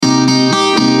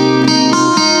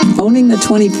the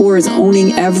 24 is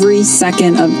owning every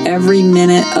second of every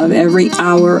minute of every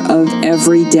hour of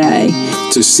every day.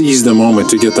 To seize the moment,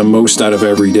 to get the most out of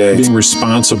every day. Being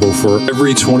responsible for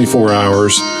every 24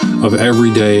 hours of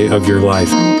every day of your life.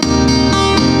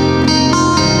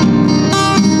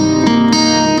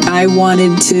 I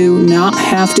wanted to not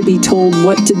have to be told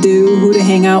what to do, who to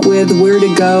hang out with, where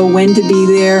to go, when to be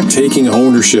there. Taking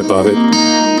ownership of it.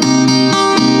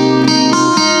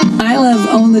 I love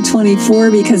Own the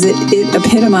 24 because it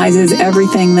epitomizes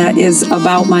everything that is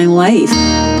about my life.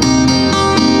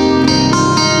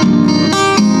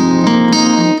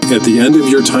 At the end of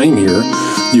your time here,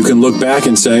 you can look back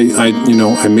and say, I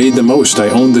made the most. I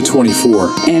owned the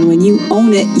 24. And when you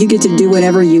own it, you get to do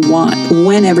whatever you want,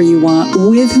 whenever you want,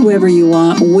 with whoever you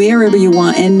want, wherever you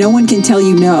want, and no one can tell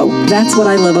you no. That's what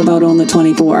I love about Own the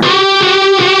 24.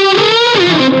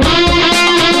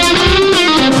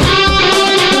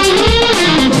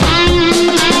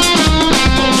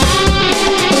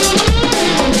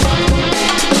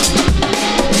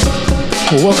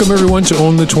 Well, welcome everyone to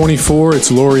Own the 24.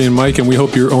 It's Lori and Mike, and we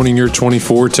hope you're owning your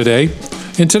 24 today.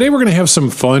 And today we're going to have some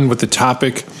fun with the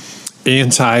topic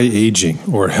anti-aging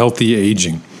or healthy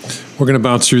aging. We're going to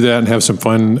bounce through that and have some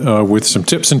fun with some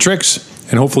tips and tricks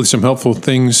and hopefully some helpful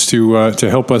things to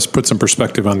help us put some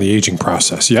perspective on the aging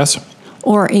process. Yes?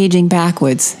 Or aging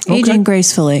backwards, aging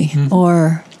gracefully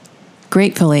or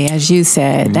gratefully, as you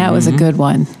said. That was a good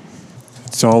one.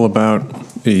 It's all about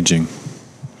aging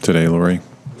today, Lori.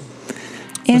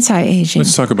 Anti-aging.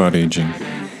 Let's talk about aging.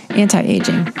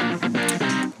 Anti-aging.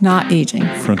 Not aging.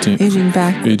 Aging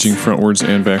backwards. Aging frontwards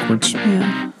and backwards.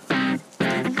 Yeah.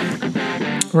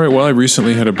 All right, well, I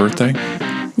recently had a birthday.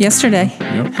 Yesterday.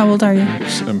 Yep. How old are you?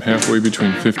 I'm halfway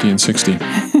between 50 and 60.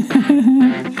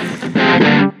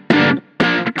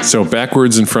 So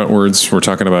backwards and frontwards, we're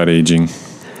talking about aging.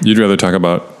 You'd rather talk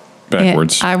about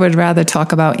backwards. I would rather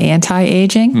talk about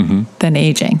anti-aging than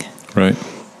aging. Right.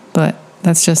 But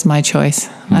that's just my choice.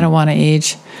 I don't want to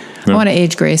age. No. I want to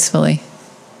age gracefully.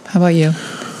 How about you,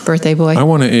 birthday boy? I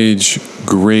want to age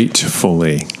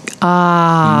gratefully.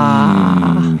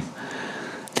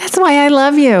 That's why I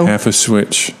love you. Half a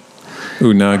switch.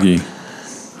 Unagi.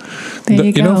 There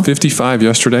you go. 55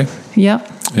 yesterday.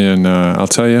 Yep. And I'll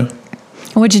tell you,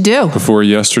 What'd you do? before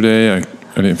yesterday, I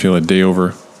didn't feel a day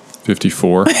over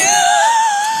 54.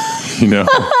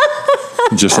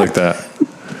 Just like that.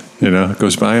 It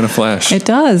goes by in a flash. It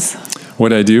does.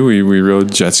 What I do, we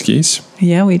rode jet skis.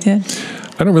 Yeah, we did.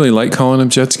 I don't really like calling them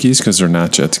jet skis because they're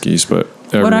not jet skis, but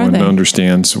What are everyone they?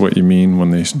 understands what you mean when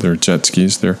they're jet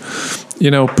skis. They're,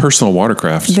 personal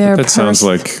watercraft. They're That sounds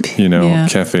like, yeah.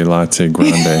 cafe latte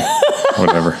grande,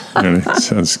 whatever. It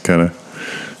sounds kind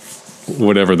of,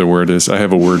 whatever the word is. I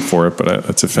have a word for it, but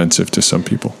it's offensive to some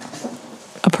people.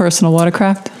 A personal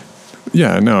watercraft?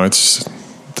 Yeah, no, it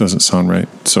doesn't sound right.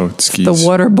 So skis. The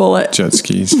water bullet. Jet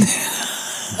skis.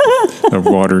 A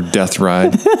water death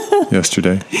ride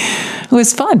yesterday. It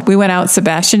was fun. We went out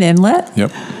Sebastian Inlet.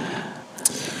 Yep.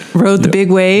 Rode the big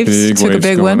waves. Took a waves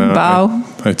big going one. out. Bow.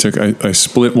 I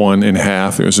split one in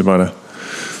half. It was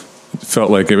felt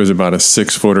like it was about a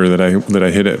 6-footer that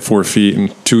I hit at 4 feet,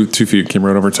 and 2 feet came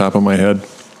right over top of my head.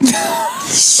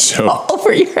 So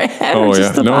Over your head. oh or yeah,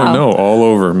 just the no, bow? all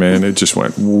over, man. It just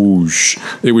went whoosh.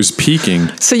 It was peaking.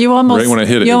 So you almost right when I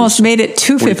hit it. You it almost was, made it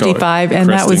what do you call it? 255, and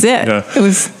that was Cresting. it. Yeah. It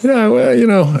was. Yeah,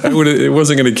 well, it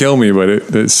wasn't going to kill me, but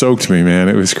it soaked me, man.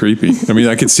 It was creepy. I mean,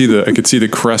 I could see the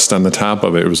crest on the top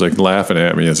of it. It was like laughing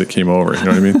at me as it came over. You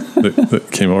know what I mean?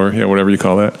 It came over, yeah, whatever you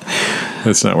call that.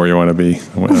 That's not where you want to be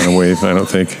on a wave, I don't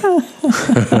think.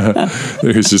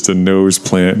 It was just a nose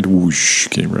plant, whoosh,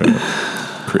 came right up.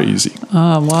 Crazy.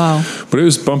 Oh wow. But it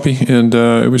was bumpy and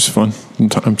it was fun.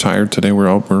 I'm tired today.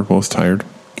 We're both tired.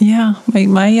 Yeah,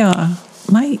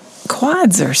 my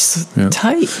quads are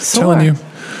tight. Sore. Telling you.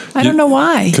 I don't know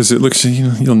why. Because it looks,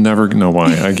 you'll never know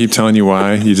why. I keep telling you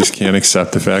why. You just can't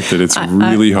accept the fact that it's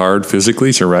really hard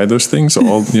physically to ride those things.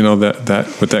 All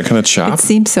that with that kind of chop. It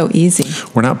seems so easy.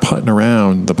 We're not putting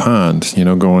around the pond,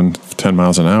 going 10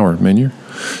 miles an hour. Man,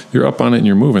 you're up on it and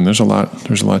you're moving. There's a lot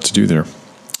to do there.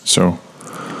 So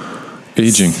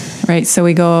aging. Right. So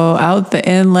we go out the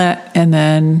inlet and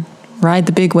then ride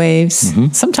the big waves.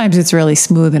 Mm-hmm. Sometimes it's really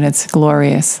smooth and it's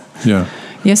glorious. Yeah.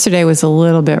 Yesterday was a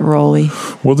little bit rolly.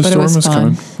 Well, the storm was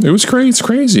fun. coming. It was crazy. It's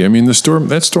crazy. I mean,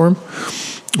 that storm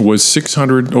was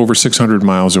over 600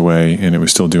 miles away, and it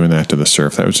was still doing that to the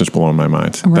surf. That was just blowing my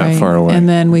mind. Right. That far away. And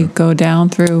then we go down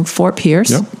through Fort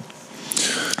Pierce. Yep.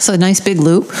 So a nice big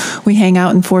loop. We hang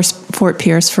out in Fort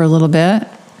Pierce for a little bit,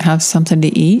 have something to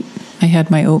eat. I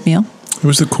had my oatmeal. It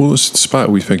was the coolest spot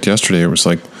we picked yesterday. It was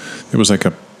like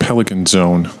a pelican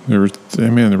zone. There were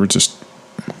just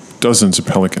dozens of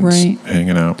pelicans Right.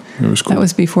 hanging out. It was cool. That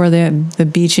was before the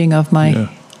beaching of my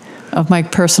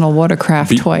personal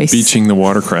watercraft twice. Beaching the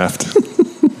watercraft.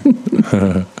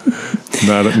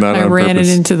 not I on ran purpose.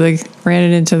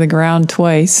 it into the ground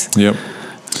twice. Yep.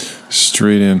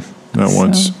 Straight in. Not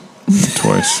once,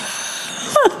 twice.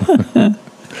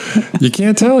 You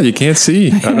can't tell. You can't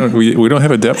see. We don't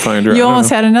have a depth finder. You almost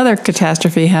had another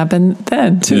catastrophe happen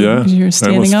then too. Yeah. You were I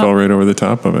standing almost up. fell right over the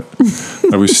top of it.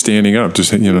 I was standing up,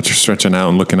 just stretching out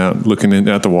and looking in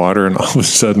at the water, and all of a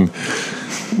sudden,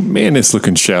 man, it's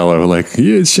looking shallow. Like,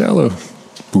 yeah, it's shallow.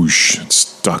 Boosh, it's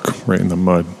stuck right in the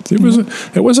mud. It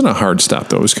wasn't a hard stop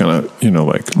though. It was kind of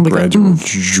like gradual.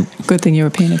 Good thing you were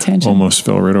paying attention. Almost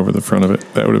fell right over the front of it.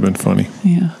 That would have been funny.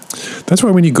 Yeah. That's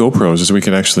why we need GoPros, is we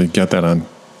could actually get that on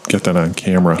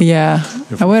camera. Yeah.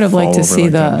 If I would have we liked fall to over see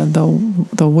like that.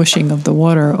 the whooshing of the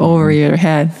water over your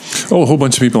head. Oh, a whole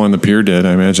bunch of people on the pier did.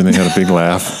 I imagine they had a big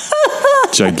laugh.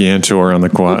 Gigantor on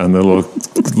the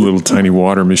little tiny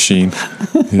water machine.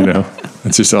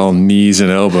 It's just all knees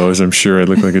and elbows. I'm sure I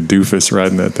look like a doofus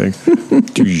riding that thing.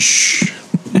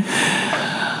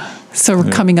 So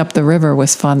coming up the river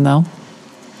was fun though.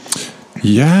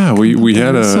 Yeah, we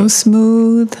had So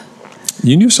smooth.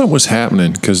 You knew something was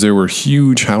happening because there were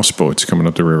huge houseboats coming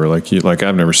up the river, like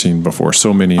I've never seen before.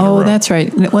 So many. In a row. That's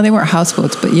right. Well, they weren't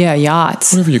houseboats, but yeah,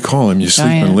 yachts. Whatever you call them, you sleep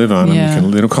and Giant, live on them. yeah.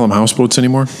 They don't call them houseboats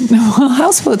anymore. Well,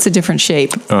 houseboat's a different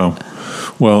shape. Oh,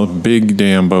 well, big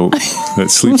damn boat that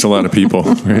sleeps a lot of people.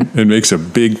 Right? It makes a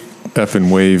big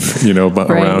effing wave,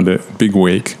 around it. Big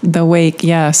wake. The wake,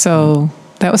 yeah. So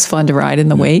that was fun to ride in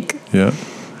the wake. Yeah.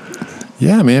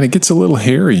 Yeah, man, it gets a little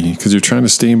hairy because you're trying to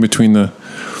stay in between the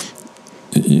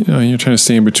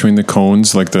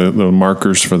cones, like the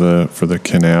markers for the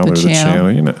canal or the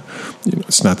channel.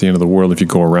 It's not the end of the world if you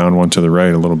go around one to the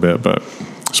right a little bit, but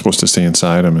you're supposed to stay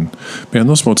inside them. And man,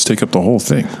 those boats take up the whole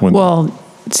thing.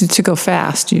 To go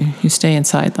fast, you stay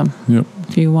inside them. Yep.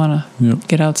 If you want to Yep.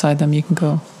 get outside them, you can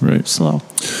go slow.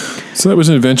 So that was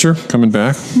an adventure coming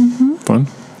back. Mm-hmm. Fun.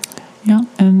 Yeah,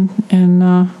 and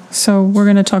so we're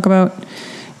going to talk about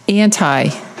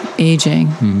anti-aging,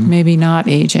 maybe not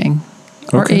aging,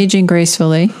 or Okay. aging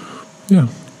gracefully, Yeah.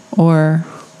 or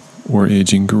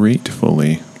aging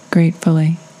gratefully.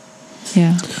 gratefully.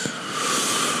 Yeah.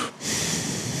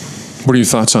 What are your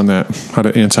thoughts on that? How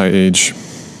to anti-age?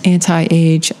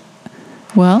 Anti-age.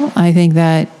 Well, I think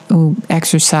that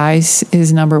exercise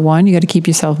is number one. You got to keep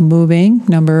yourself moving.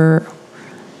 Number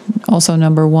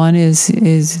one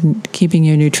is keeping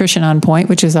your nutrition on point,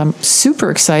 which is I'm super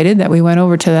excited that we went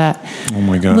over to that Oh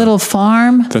my God. little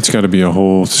farm. That's got to be a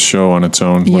whole show on its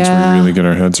own once Yeah. we really get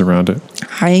our heads around it.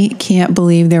 I can't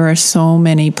believe there are so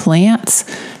many plants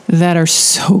that are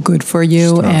so good for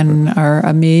you Stop and are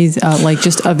amazing, like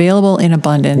just available in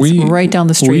abundance right down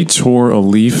the We street. tore a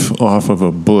leaf off of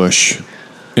a bush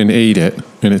and ate it,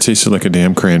 and it tasted like a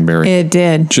damn cranberry. It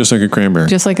did. Just like a cranberry.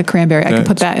 Just like a cranberry. I could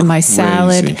put That's that in my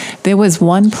salad. crazy. There was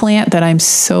one plant that I'm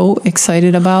so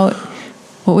excited about.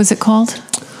 What was it called?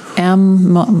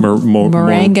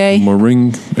 Moringa.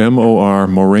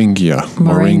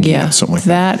 Moringa, something like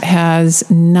that. That has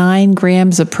 9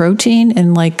 grams of protein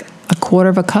in like a quarter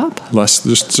of a cup. Less,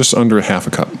 just under a half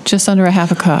a cup. Just under a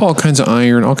half a cup. All kinds of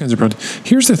iron, all kinds of protein.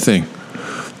 Here's the thing.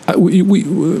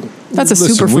 That's a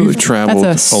superfood. We've traveled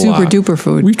That's a a super lot. duper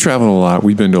food. We've traveled a lot.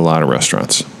 We've been to a lot of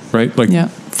restaurants, right? Like Yeah.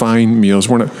 fine meals.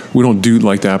 We don't do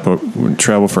like that, but we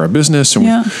travel for our business, and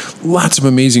Yeah. lots of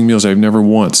amazing meals. I've never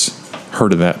once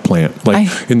heard of that plant. Like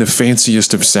in the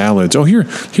fanciest of salads. Oh,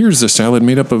 here's the salad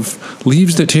made up of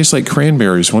leaves that taste like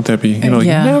cranberries. Won't that be?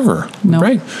 Yeah. Never. No.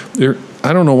 Right?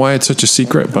 I don't know why it's such a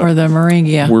secret, but Or the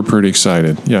moringa. we're pretty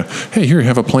excited. Yeah. Hey, here you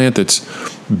have a plant that's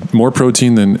more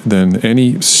protein than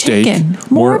any steak, Chicken.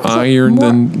 more iron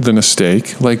than a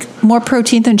steak. Like, More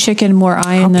protein than chicken, more how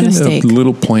iron than a can steak. a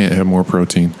little plant have more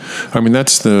protein? I mean, that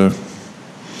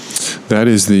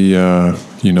is the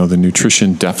the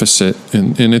nutrition deficit,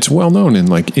 and it's well known in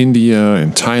like India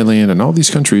and Thailand and all these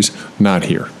countries. Not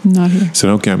here. Not here. So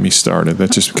don't get me started.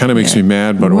 That just kind of makes me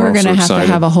mad, but we're also going to have excited.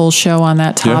 to have a whole show on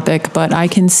that topic, but I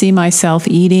can see myself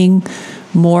eating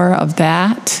more of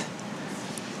that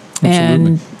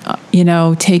and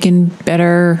taking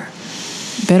better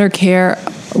care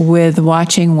with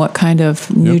watching what kind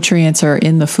of nutrients are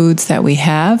in the foods that we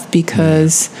have,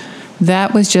 because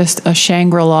that was just a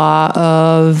Shangri-La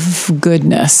of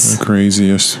goodness. The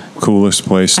craziest, coolest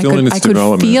place, still in its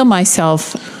development. I could feel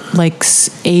myself like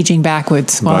aging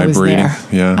backwards while Vibrating, I was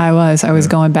there. yeah. I was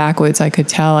going backwards. I could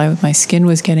tell my skin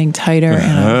was getting tighter,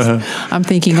 and I'm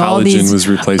thinking all Collagen these. was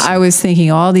replacing. I was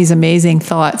thinking all these amazing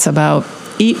thoughts about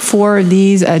eat 4 of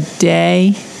these a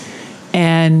day,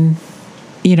 and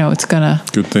it's gonna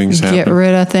Good things get happen.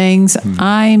 rid of things.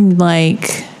 I'm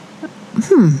like,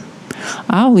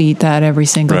 I'll eat that every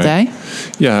single Right. day.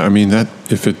 Yeah, I mean that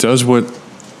if it does what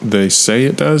they say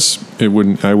it does, I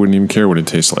wouldn't even care what it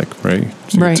tastes like, right?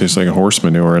 So Right. It tastes like a horse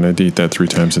manure, and I'd eat that 3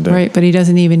 times a day. Right, but he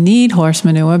doesn't even need horse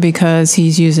manure because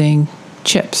he's using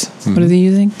chips. What is he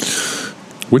using?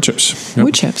 Wood chips. Yep.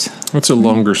 Wood chips. That's a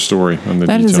longer story on the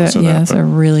That details is of that. that's but a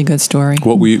really good story.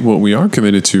 what we are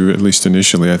committed to, at least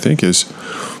initially, I think, is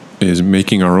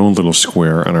making our own little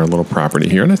square on our little property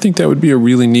here, and I think that would be a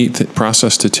really neat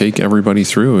process to take everybody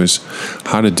through. Is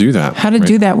how to do that. How to right?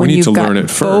 do that when we need you've to got learn it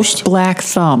both first. black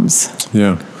thumbs.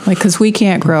 Yeah. Like, because we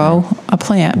can't grow a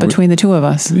plant between the two of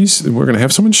us. We're going to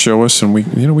have someone show us, and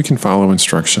we can follow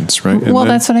instructions, right? And Well,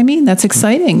 then- that's what I mean. That's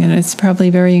exciting, and it's probably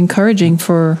very encouraging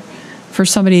for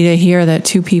somebody to hear that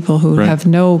 2 people who Right. have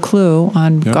no clue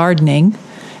on Yep. gardening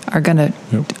are gonna.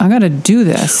 Yep. I'm gonna do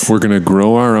this, we're going to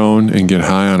grow our own and get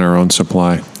high on our own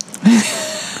supply.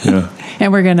 Yeah.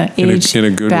 and we're gonna In a age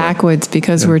good way. backwards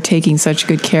because we're taking such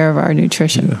good care of our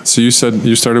nutrition. So you said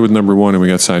you started with number 1, and we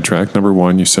got sidetracked. Number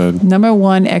 1, you said. Number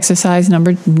 1, exercise.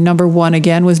 Number 1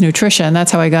 again was nutrition.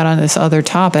 That's how I got on this other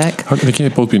topic. They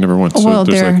can't both be number 1. So Well,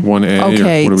 there's they're like 1A, okay. or what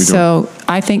are we doing? So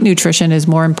I think nutrition is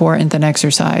more important than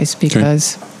exercise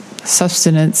because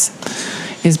sustenance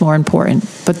is more important.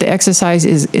 But the exercise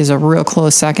is a real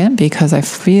close second because I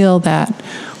feel that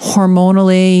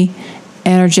hormonally,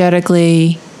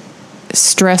 energetically,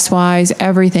 stress-wise,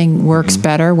 everything works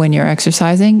better when you're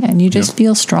exercising, and you just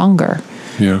feel stronger.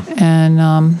 Yeah.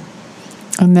 And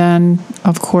then,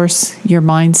 of course, your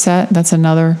mindset. That's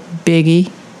another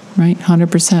biggie, right?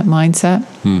 100% mindset.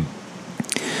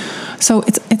 So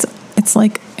it's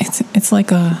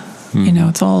like a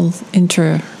it's all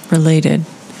interrelated.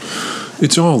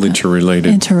 It's all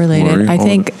interrelated. Lori. I All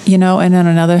think of it. and then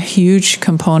another huge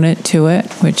component to it,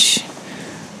 which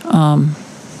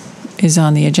is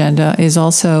on the agenda, is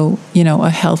also a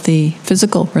healthy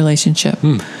physical relationship,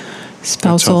 That's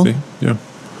spousal healthy. Yeah.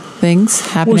 things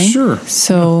happening. Well, sure.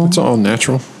 So It's all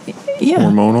natural, yeah,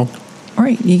 hormonal,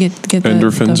 right. You get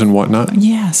endorphins and whatnot.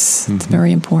 Yes, it's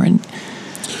very important.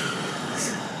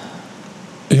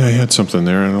 Yeah, I had something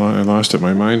there, and I lost it.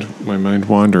 My mind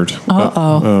wandered.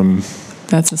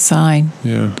 That's a sign.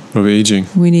 Yeah, of aging.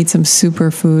 We need some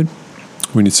superfood.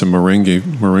 We need some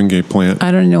moringa plant.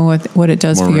 I don't know what it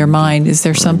does for your Moringa. mind. Is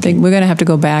there something we're going to have to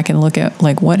go back and look at,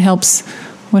 like what helps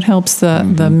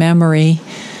the memory?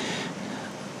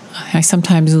 I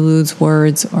sometimes lose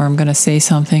words, or I'm going to say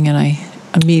something and I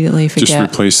immediately forget.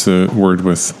 Just replace the word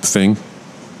with thing.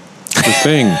 The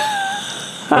thing.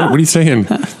 What are you saying?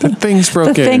 The thing's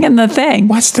broken. the thing and the thing.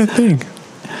 What's the thing?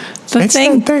 The It's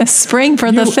thing. the thing. The spring for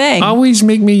the thing. Always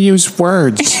make me use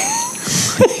words.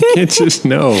 You can't just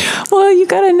know. Well, you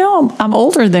got to know. I'm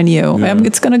older than you. Yeah.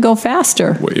 It's going to go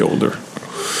faster. Way older.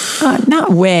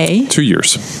 Not way. 2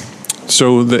 years.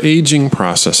 So the aging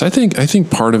process, I think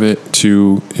part of it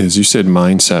too is, you said,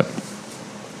 mindset.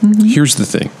 Here's the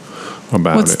thing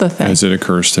about What's it, the thing? as it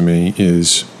occurs to me,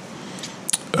 is,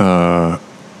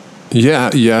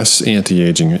 yes,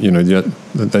 anti-aging.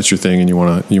 That's your thing, and you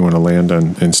want to land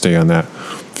on and stay on that.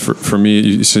 For me,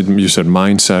 you said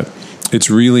mindset. It's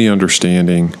really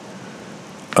understanding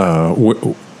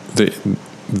the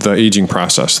aging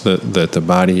process, that the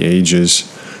body ages,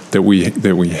 that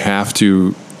we have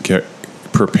to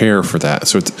prepare for that.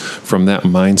 So it's from that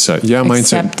mindset. Yeah,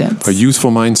 Acceptance. mindset, a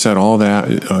youthful mindset, all that.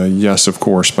 Yes, of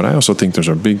course. But I also think there's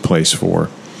a big place for,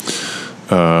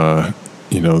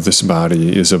 this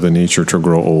body is of the nature to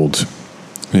grow old,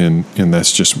 and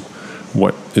that's just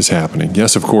what is happening.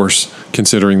 Yes, of course.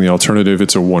 Considering the alternative,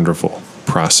 it's a wonderful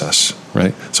process,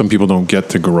 right? Some people don't get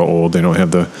to grow old; they don't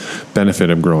have the benefit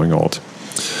of growing old.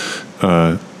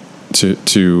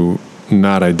 To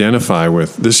not identify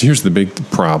with this. Here's the big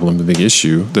problem, the big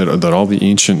issue that all the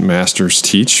ancient masters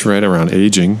teach, right, around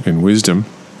aging and wisdom,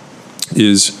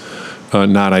 is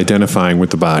not identifying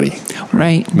with the body,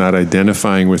 Right. not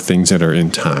identifying with things that are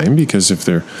in time. Because if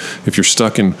you're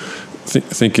stuck in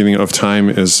thinking of time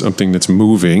as something that's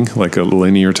moving, like a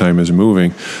linear time is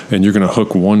moving, and you're going to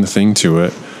hook one thing to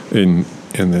it, and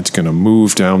it's going to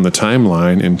move down the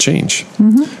timeline and change.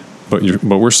 But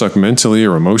we're stuck mentally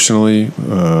or emotionally, even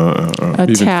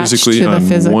Attached physically, to the on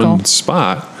physical. one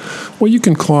spot. Well, you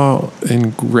can claw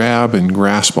and grab and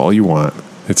grasp all you want.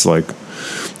 It's like,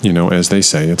 as they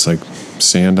say, it's like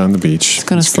sand on the beach. It's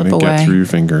gonna slip get away. through your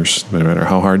fingers, no matter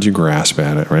how hard you grasp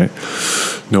at it, right?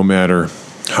 No matter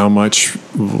how much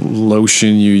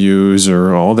lotion you use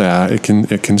or all that, it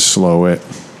can slow it.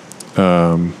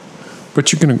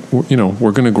 but you're gonna,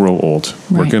 we're gonna grow old.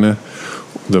 Right.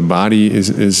 The body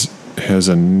has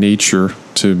a nature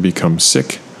to become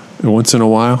sick once in a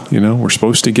while. We're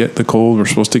supposed to get the cold, we're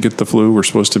supposed to get the flu, we're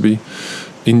supposed to be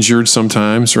injured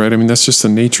sometimes, right? I mean, that's just the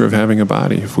nature of having a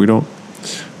body. If we don't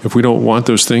want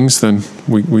those things, then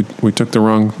we took the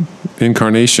wrong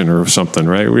incarnation or something,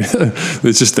 right?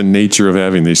 It's just the nature of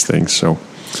having these things. So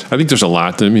I think there's a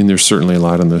lot. I mean, there's certainly a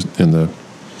lot in the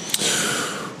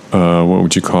what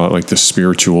would you call it, like the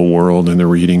spiritual world and the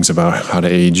readings about how to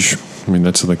age. I mean,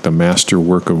 that's like the master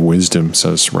work of wisdom,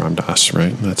 says Ram Dass,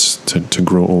 right? That's to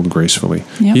grow old gracefully.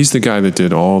 Yep. He's the guy that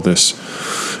did all this,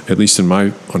 at least in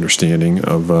my understanding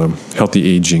of healthy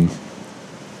aging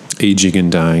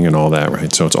and dying and all that,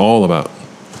 right? So it's all about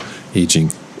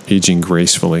aging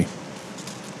gracefully.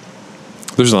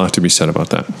 There's a lot to be said about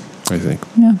that, I think.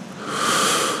 Yeah.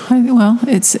 Well,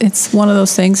 it's one of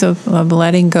those things of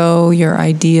letting go your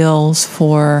ideals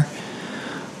for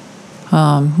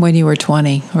when you were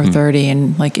 20 or 30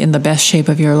 and like in the best shape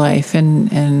of your life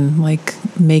and like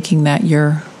making that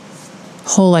your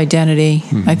whole identity.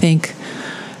 I think,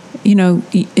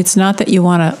 it's not that you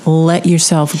want to let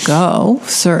yourself go,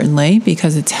 certainly,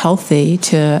 because it's healthy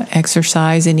to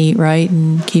exercise and eat right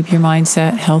and keep your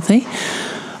mindset healthy,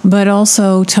 but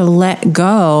also to let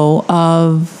go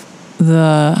of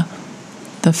the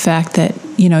fact that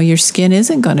your skin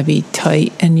isn't going to be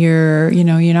tight and you're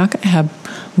not going to have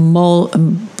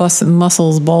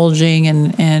muscles bulging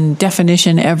and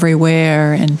definition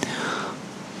everywhere, and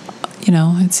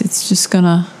it's just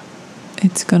gonna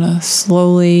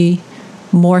slowly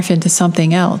morph into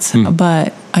something else.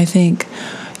 But I think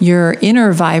your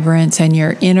inner vibrance and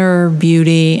your inner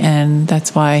beauty, and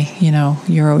that's why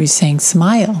you're always saying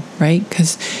smile, right?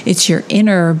 Because it's your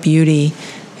inner beauty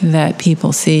that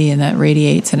people see and that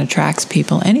radiates and attracts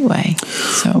people anyway.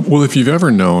 So, well, if you've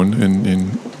ever known,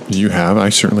 and you have, I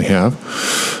certainly have,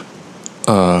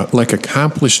 like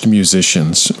accomplished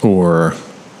musicians or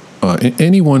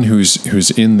anyone who's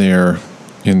in their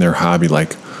hobby,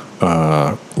 like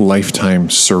lifetime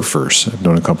surfers. I've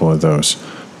known a couple of those.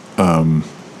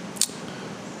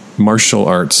 Martial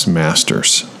arts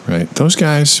masters, right? Those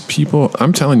guys, people,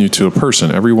 I'm telling you, to a person,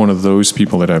 every one of those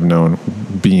people that I've known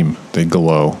beam, they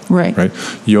glow, right?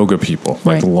 Yoga people,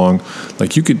 like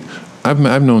I've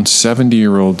known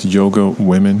 70-year-old yoga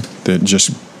women that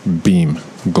just beam,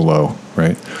 glow,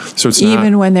 right? So it's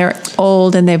even when they're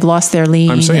old and they've lost their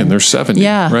lean. I'm saying they're 70,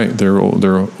 right? They're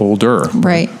older,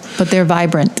 right? But they're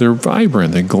vibrant. They're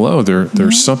vibrant. They glow.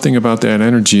 There's something about that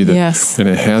energy that, and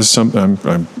it has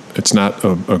some. It's not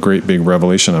a great big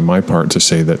revelation on my part to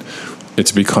say that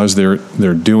it's because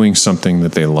they're doing something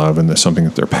that they love and there's something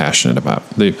that they're passionate about.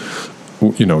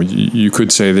 You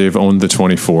could say they've owned the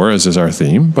 24, as is our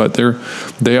theme, but they're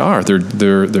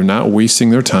not wasting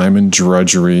their time in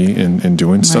drudgery and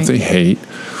doing stuff they hate.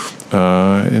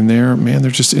 And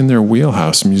they're just in their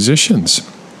wheelhouse.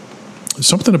 Musicians,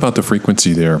 something about the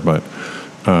frequency there. But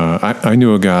I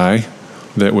knew a guy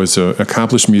that was an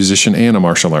accomplished musician and a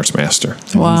martial arts master.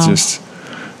 And wow.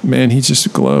 He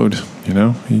just glowed.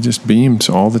 He just beamed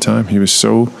all the time. He was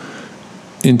so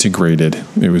integrated.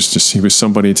 He was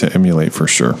somebody to emulate for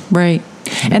sure. Right.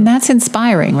 And that's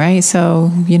inspiring, right?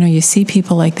 So, you see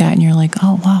people like that and you're like,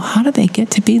 oh, wow, how did they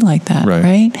get to be like that,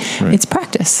 right? It's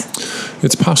practice.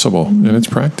 It's possible, and it's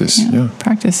practice,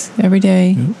 Practice every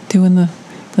day, doing the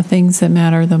things that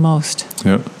matter the most.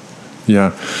 Yeah.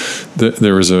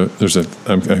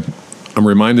 I'm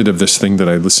reminded of this thing that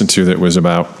I listened to that was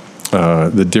about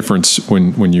the difference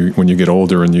when you get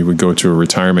older and you would go to a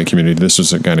retirement community. This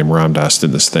was a guy named Ram Dass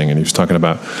did this thing, and he was talking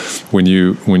about when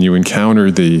you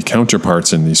encounter the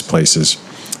counterparts in these places,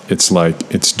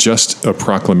 it's just a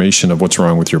proclamation of what's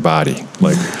wrong with your body.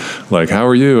 Like how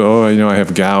are you? Oh, I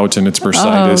have gout and it's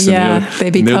bursitis. And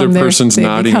the other person's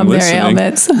nodding and listening.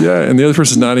 And the other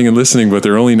person's nodding and listening, but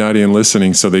they're only nodding and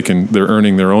listening so they're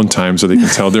earning their own time so they can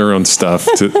tell their own stuff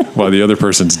while the other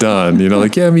person's done.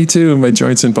 Me too, my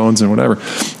joints and bones and whatever.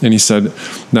 And he said,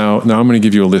 now I'm going to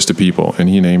give you a list of people, and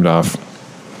he named off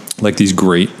like these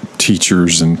great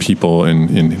teachers and people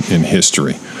in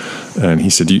history. And he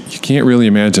said, you can't really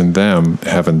imagine them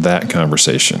having that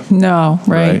conversation. No,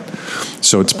 right?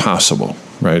 So it's possible,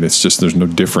 right? It's just there's no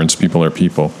difference. People are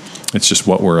people. It's just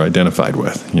what we're identified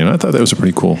with. I thought that was a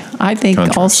pretty cool I think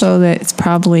contrast. Also that it's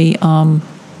probably,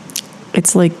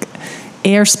 it's like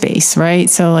airspace, right?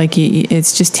 So like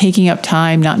it's just taking up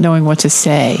time, not knowing what to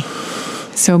say.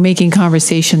 So making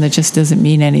conversation that just doesn't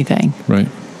mean anything. Right?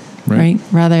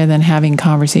 Rather than having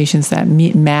conversations that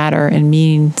matter and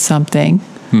mean something.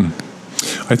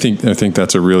 I think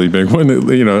that's a really big one.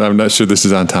 I'm not sure this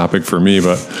is on topic for me,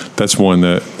 but that's one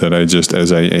that I just,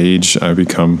 as I age, I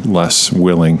become less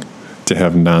willing to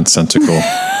have nonsensical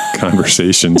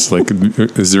conversations. Like,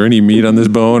 is there any meat on this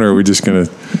bone, or are we just going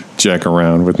to jack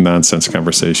around with nonsense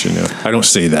conversation? I don't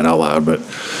say that out loud, but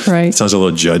it sounds a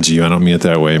little judgy. I don't mean it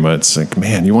that way, but it's like,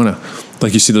 man, you want to,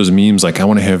 like, you see those memes, like, I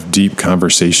want to have deep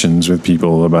conversations with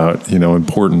people about,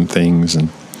 important things. And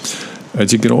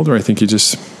as you get older, I think you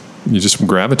just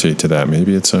gravitate to that.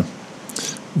 Maybe it's a,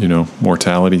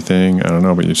 mortality thing. I don't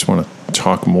know, but you just want to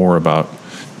talk more about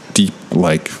deep,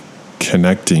 like,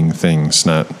 connecting things,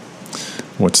 not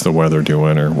what's the weather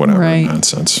doing or whatever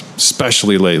nonsense.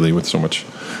 Especially lately with so much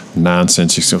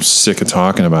nonsense, you're so sick of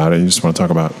talking about it. You just want to talk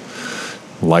about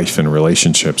life and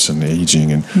relationships and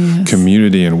aging and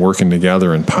community and working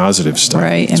together and positive stuff.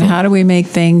 Right. And how do we make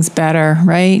things better,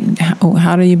 right?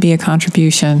 How do you be a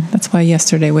contribution? That's why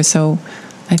yesterday was so,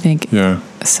 I think,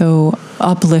 so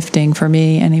uplifting for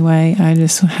me anyway. I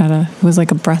just it was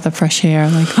like a breath of fresh air.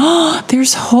 Like, oh,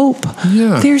 there's hope.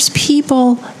 Yeah. There's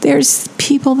people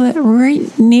that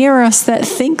right near us that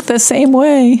think the same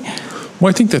way. Well,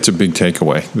 I think that's a big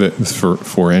takeaway that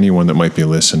for anyone that might be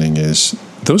listening is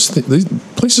these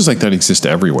places like that exist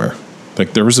everywhere.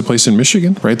 Like there was a place in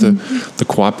Michigan, right? The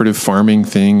cooperative farming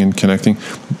thing and connecting.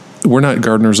 We're not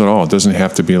gardeners at all. It doesn't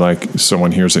have to be like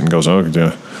someone hears it and goes, oh,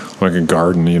 yeah, like a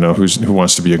garden, who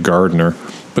wants to be a gardener.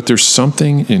 But there's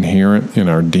something inherent in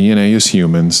our DNA as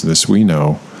humans, this we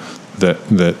know,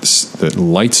 that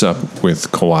lights up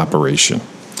with cooperation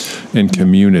and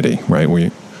community, right?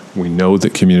 We know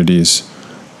that communities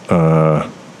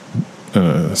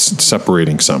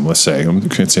separating some, let's say.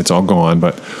 It's all gone,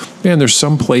 but man, there's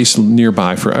some place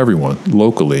nearby for everyone,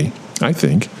 locally, I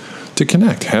think, to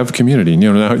connect, have community.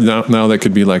 Now that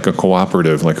could be like a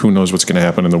cooperative, like who knows what's going to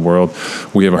happen in the world.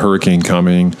 We have a hurricane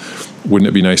coming. Wouldn't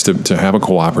it be nice to have a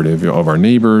cooperative of our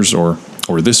neighbors or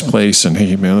this place, and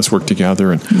hey, man, let's work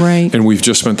together. And we've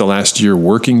just spent the last year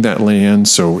working that land,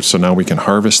 so now we can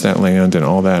harvest that land and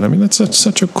all that. I mean, that's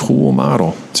such a cool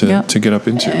model to get up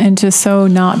into. And to so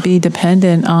not be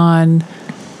dependent on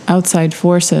outside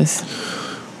forces.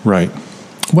 Right.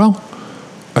 Well,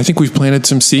 I think we've planted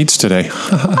some seeds today.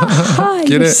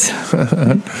 Get it?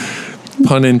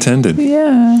 Pun intended.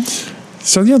 Yeah.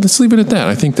 So let's leave it at that.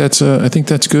 I think that's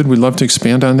good. We'd love to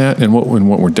expand on that. And what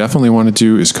we definitely want to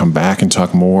do is come back and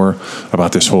talk more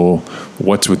about this whole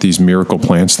what's with these miracle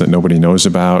plants that nobody knows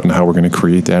about and how we're going to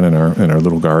create that in our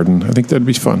little garden. I think that'd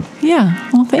be fun. Yeah.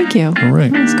 Well, thank you. All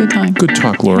right. It was a good time. Good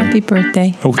talk, Lori. Happy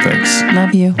birthday. Oh, thanks.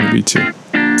 Love you. Me too.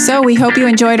 So we hope you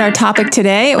enjoyed our topic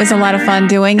today. It was a lot of fun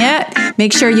doing it.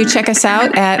 Make sure you check us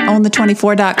out at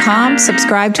ownth24.com.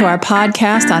 Subscribe to our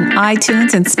podcast on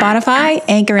iTunes and Spotify,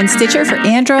 Anchor and Stitcher for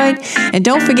Android. And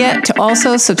don't forget to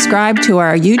also subscribe to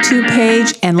our YouTube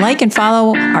page and like and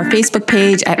follow our Facebook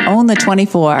page at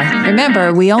OwnThe24.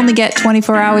 Remember, we only get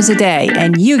 24 hours a day,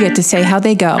 and you get to say how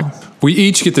they go. We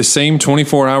each get the same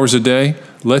 24 hours a day.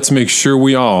 Let's make sure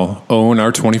we all own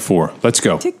our 24. Let's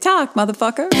go. TikTok,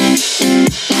 motherfucker.